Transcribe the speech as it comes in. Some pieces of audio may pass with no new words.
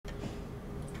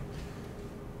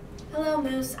Hello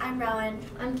Moose, I'm Rowan.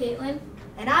 I'm Caitlin.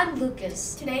 And I'm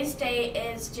Lucas. Today's date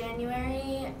is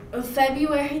February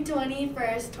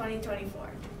 21st, 2024.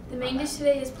 The main dish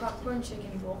today is popcorn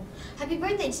chicken bowl. Happy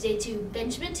birthday today to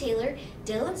Benjamin Taylor,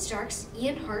 Dylan Starks,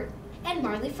 Ian Hart, and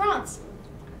Marley Franz.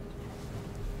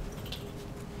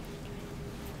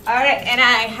 All right, and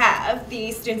I have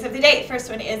the students of the day.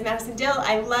 First one is Madison Dill.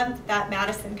 I love that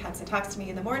Madison comes and talks to me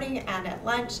in the morning and at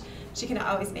lunch. She can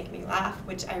always make me laugh,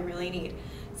 which I really need.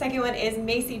 Second one is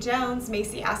Macy Jones.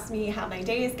 Macy asks me how my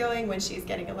day is going when she's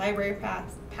getting a library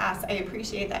pass. I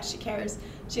appreciate that she cares.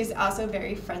 She's also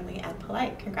very friendly and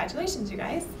polite. Congratulations, you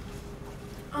guys.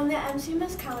 On the MC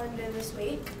Miss calendar this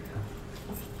week,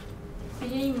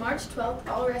 Beginning March 12th,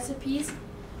 all recipes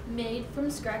made from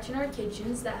scratch in our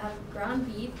kitchens that have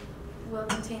ground beef will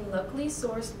contain locally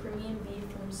sourced premium beef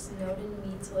from Snowden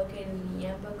Meats located in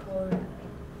Yamba, Colorado.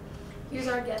 Here's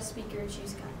our guest speaker,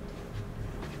 Choose Kind.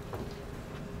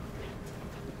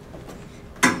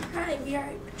 Hi, we are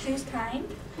Choose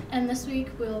Kind, and this week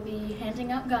we'll be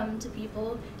handing out gum to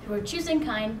people who are choosing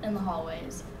kind in the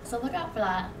hallways. So look out for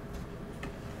that.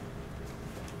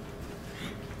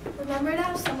 remember to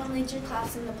have someone lead your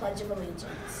class in the Pledge of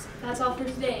Allegiance. That's all for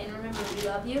today, and remember, we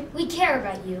love you. We care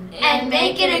about you. And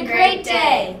make it a great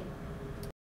day!